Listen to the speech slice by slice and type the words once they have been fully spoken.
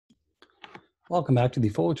Welcome back to the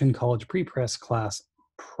Fullerton College Prepress class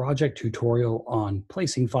project tutorial on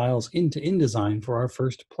placing files into InDesign for our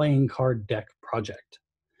first playing card deck project.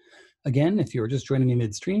 Again, if you're just joining me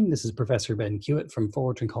midstream, this is Professor Ben Hewitt from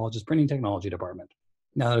Fullerton College's Printing Technology Department.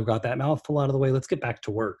 Now that I've got that mouthful out of the way, let's get back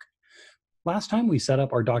to work. Last time we set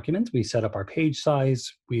up our document, we set up our page size,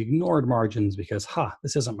 we ignored margins because,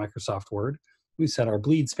 this isn't Microsoft Word. We set our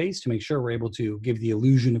bleed space to make sure we're able to give the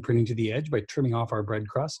illusion of printing to the edge by trimming off our bread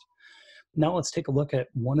crust. Now let's take a look at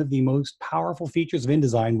one of the most powerful features of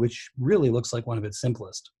InDesign, which really looks like one of its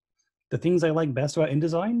simplest. The things I like best about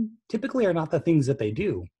InDesign typically are not the things that they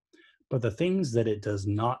do, but the things that it does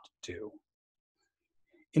not do.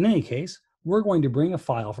 In any case, we're going to bring a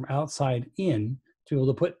file from outside in to be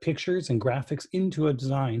able to put pictures and graphics into a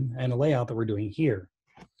design and a layout that we're doing here.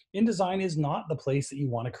 InDesign is not the place that you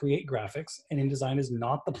want to create graphics, and InDesign is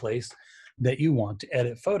not the place that you want to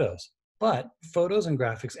edit photos. But photos and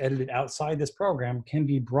graphics edited outside this program can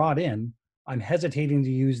be brought in. I'm hesitating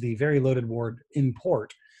to use the very loaded word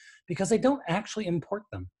import because they don't actually import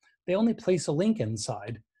them. They only place a link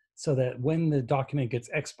inside so that when the document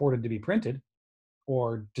gets exported to be printed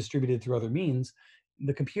or distributed through other means,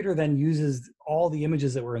 the computer then uses all the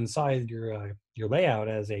images that were inside your layout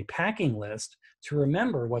as a packing list to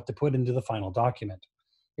remember what to put into the final document.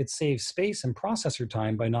 It saves space and processor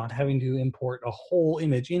time by not having to import a whole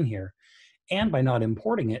image in here. And by not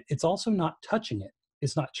importing it, it's also not touching it.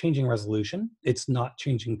 It's not changing resolution. It's not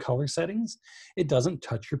changing color settings. It doesn't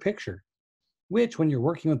touch your picture, which when you're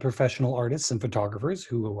working with professional artists and photographers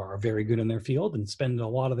who are very good in their field and spend a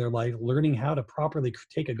lot of their life learning how to properly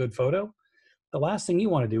take a good photo, the last thing you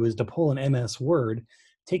want to do is to pull an MS Word,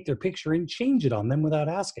 take their picture and change it on them without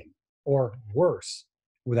asking, or worse,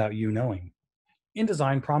 without you knowing.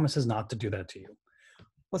 InDesign promises not to do that to you.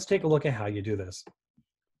 Let's take a look at how you do this.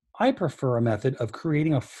 I prefer a method of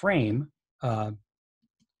creating a frame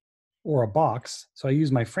or a box. So I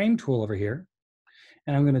use my frame tool over here,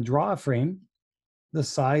 and I'm going to draw a frame the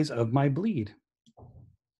size of my bleed. And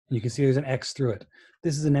you can see there's an X through it.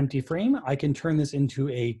 This is an empty frame. I can turn this into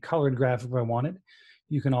a colored graphic if I wanted.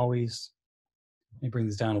 You can always, let me bring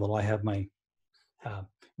this down a little. I have my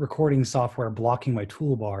recording software blocking my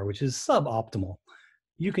toolbar, which is suboptimal.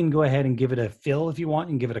 You can go ahead and give it a fill if you want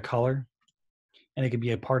and give it a color, and it could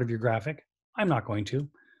be a part of your graphic. I'm not going to.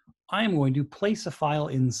 I am going to place a file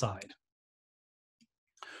inside.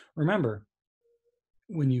 Remember,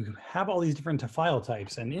 when you have all these different file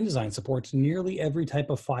types, and InDesign supports nearly every type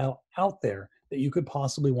of file out there that you could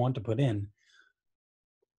possibly want to put in,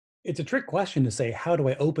 it's a trick question to say, how do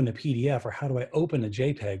I open a PDF, or how do I open a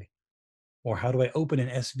JPEG, or how do I open an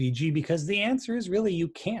SVG? Because the answer is really you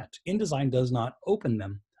can't. InDesign does not open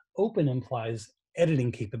them. Open implies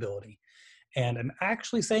editing capability. And I'm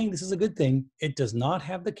actually saying this is a good thing. It does not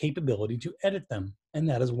have the capability to edit them, and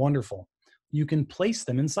that is wonderful. You can place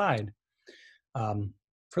them inside.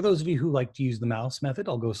 For those of you who like to use the mouse method,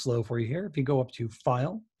 I'll go slow for you here. If you go up to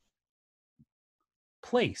File,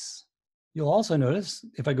 Place, you'll also notice,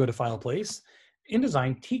 if I go to File, Place,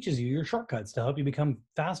 InDesign teaches you your shortcuts to help you become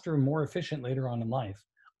faster and more efficient later on in life.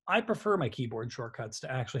 I prefer my keyboard shortcuts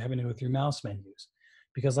to actually having to go through mouse menus.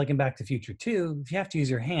 Because like in Back to the Future 2, if you have to use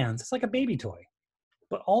your hands, it's like a baby toy.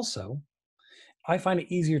 But also, I find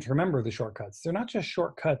it easier to remember the shortcuts. They're not just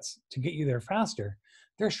shortcuts to get you there faster.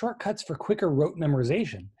 They're shortcuts for quicker rote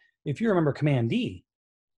memorization. If you remember Command D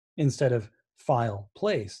instead of File,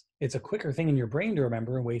 Place, it's a quicker thing in your brain to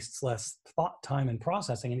remember and wastes less thought time and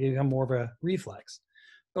processing, and you become more of a reflex.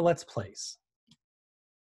 But let's place.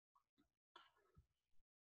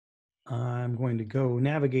 I'm going to go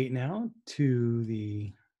navigate now to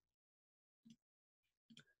the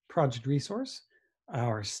project resource,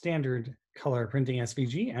 our standard color printing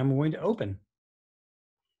SVG. I'm going to open,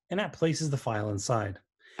 and that places the file inside.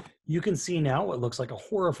 You can see now what looks like a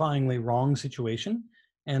horrifyingly wrong situation,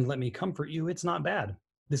 and let me comfort you, it's not bad.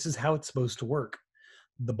 This is how it's supposed to work.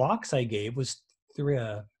 The box I gave was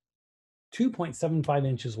 2.75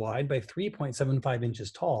 inches wide by 3.75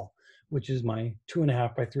 inches tall, which is my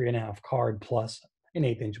 2.5 by 3.5 card plus an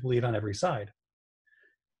 1/8 inch bleed on every side.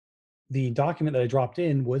 The document that I dropped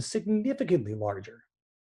in was significantly larger.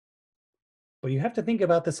 But you have to think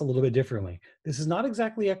about this a little bit differently. This is not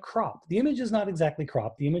exactly a crop. The image is not exactly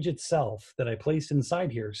cropped. The image itself that I placed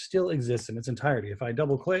inside here still exists in its entirety. If I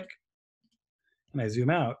double click and I zoom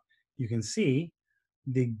out, you can see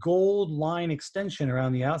the gold line extension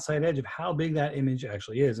around the outside edge of how big that image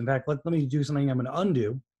actually is. In fact, let me do something I'm going to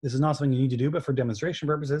undo. This is not something you need to do, but for demonstration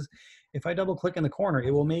purposes, if I double click in the corner, it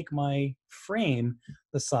will make my frame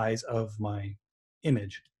the size of my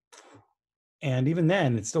image. And even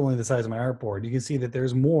then, it's still only the size of my artboard. You can see that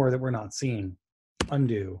there's more that we're not seeing.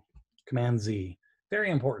 Undo, Command Z.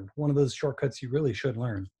 Very important. One of those shortcuts you really should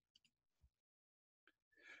learn.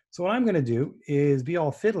 So what I'm going to do is be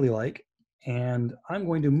all fiddly-like, and I'm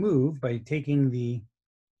going to move by taking the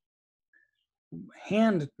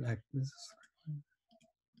hand.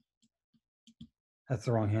 That's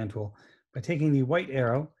the wrong hand tool. By taking the white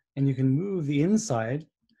arrow, and you can move the inside,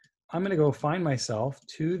 I'm going to go find myself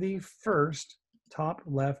to the first top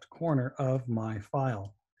left corner of my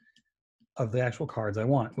file of the actual cards I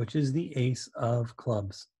want, which is the Ace of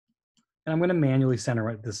Clubs. And I'm going to manually center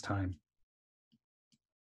it this time.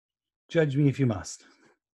 Judge me if you must.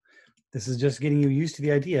 This is just getting you used to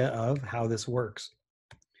the idea of how this works.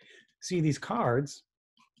 See, these cards,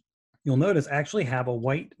 you'll notice, actually have a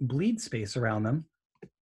white bleed space around them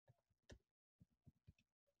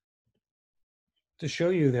to show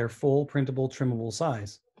you their full printable, trimmable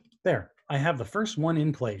size. There, I have the first one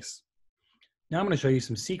in place. Now I'm going to show you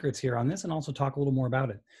some secrets here on this and also talk a little more about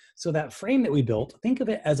it. So that frame that we built, think of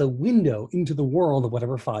it as a window into the world of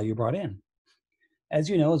whatever file you brought in. As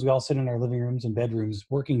you know, as we all sit in our living rooms and bedrooms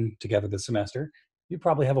working together this semester, you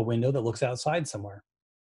probably have a window that looks outside somewhere.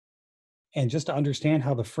 And just to understand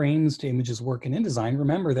how the frames to images work in InDesign,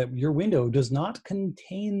 remember that your window does not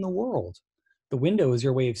contain the world. The window is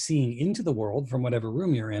your way of seeing into the world from whatever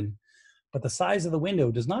room you're in. But the size of the window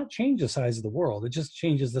does not change the size of the world. It just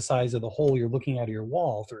changes the size of the hole you're looking at your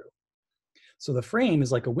wall through. So the frame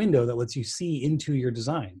is like a window that lets you see into your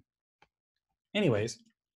design. Anyways,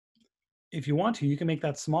 if you want to, you can make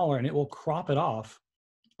that smaller and it will crop it off.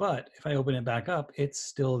 But if I open it back up, it's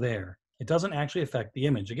still there. It doesn't actually affect the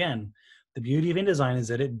image. Again, the beauty of InDesign is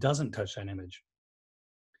that it doesn't touch that image.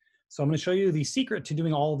 So I'm going to show you the secret to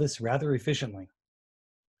doing all of this rather efficiently.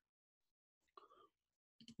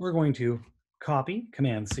 We're going to copy,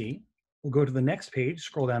 Command C. We'll go to the next page,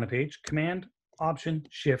 scroll down a page, Command, Option,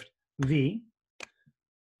 Shift, V,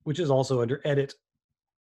 which is also under Edit,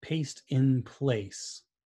 Paste in Place,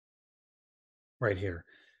 right here.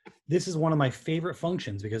 This is one of my favorite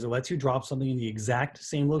functions because it lets you drop something in the exact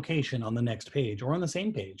same location on the next page or on the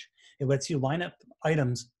same page. It lets you line up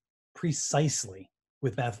items precisely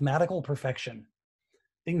with mathematical perfection,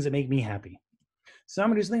 things that make me happy. So I'm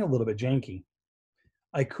going to do something a little bit janky.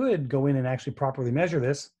 I could go in and actually properly measure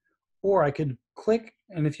this, or I could click,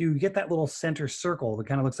 and if you get that little center circle that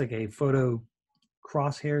kind of looks like a photo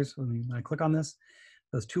crosshairs, when I click on this,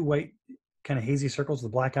 those two white kind of hazy circles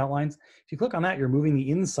with black outlines, if you click on that, you're moving the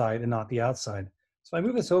inside and not the outside. So I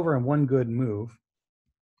move this over in one good move.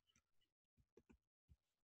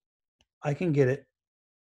 I can get it,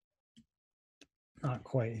 not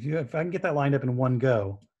quite. If I can get that lined up in one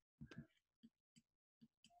go,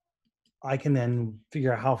 I can then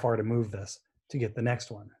figure out how far to move this to get the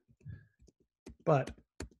next one. But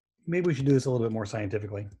maybe we should do this a little bit more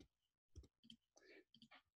scientifically.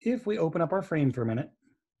 If we open up our frame for a minute,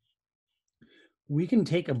 we can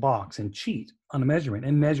take a box and cheat on a measurement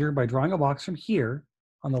and measure by drawing a box from here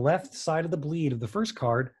on the left side of the bleed of the first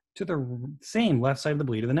card to the same left side of the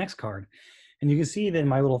bleed of the next card. And you can see that in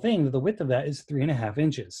my little thing that the width of that is 3.5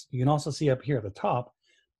 inches. You can also see up here at the top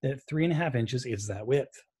that 3.5 inches is that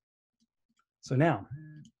width. So now,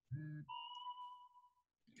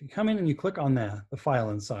 if you come in and you click on the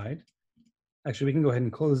file inside, actually we can go ahead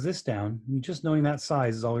and close this down. Just knowing that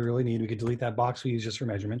size is all we really need. We could delete that box we use just for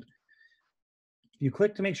measurement. You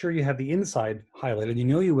click to make sure you have the inside highlighted. You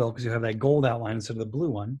know you will because you have that gold outline instead of the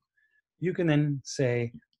blue one. You can then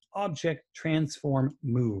say Object Transform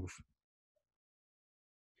Move.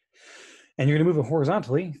 And you're going to move it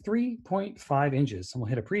horizontally 3.5 inches. And we'll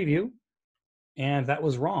hit a preview. And that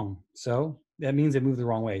was wrong. So that means it moved the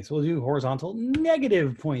wrong way. So we'll do horizontal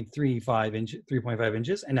negative 3.5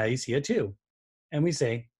 inches. And now you see it too. And we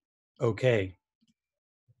say, OK.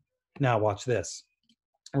 Now watch this.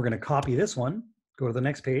 We're going to copy this one, go to the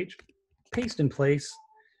next page, paste in place,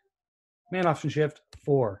 Command Option Shift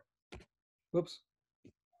 4. Whoops.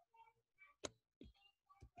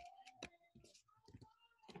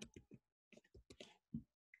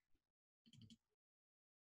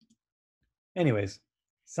 Anyways,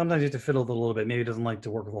 sometimes you have to fiddle with it a little bit. Maybe it doesn't like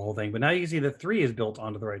to work with the whole thing. But now you can see that 3 is built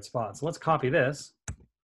onto the right spot. So let's copy this,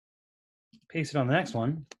 paste it on the next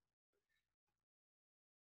one,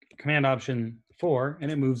 Command Option 4,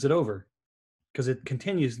 and it moves it over because it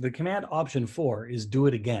continues. The Command Option 4 is do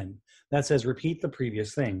it again. That says repeat the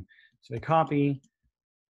previous thing. So I copy,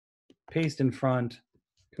 paste in front,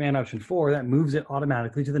 Command Option 4, that moves it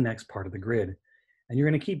automatically to the next part of the grid. And you're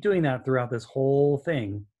going to keep doing that throughout this whole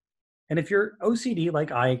thing. And if you're OCD,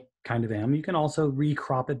 like I kind of am, you can also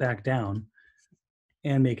recrop it back down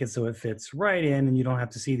and make it so it fits right in and you don't have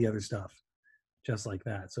to see the other stuff, just like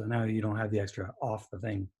that. So now you don't have the extra off the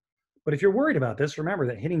thing. But if you're worried about this, remember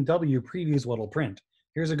that hitting W previews what will print.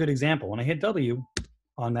 Here's a good example. When I hit W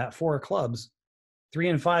on that 4 clubs, 3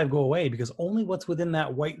 and 5 go away because only what's within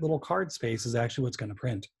that white little card space is actually what's going to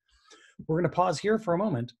print. We're going to pause here for a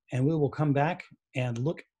moment and we will come back and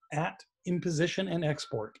look at imposition and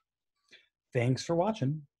export. Thanks for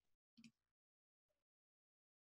watching.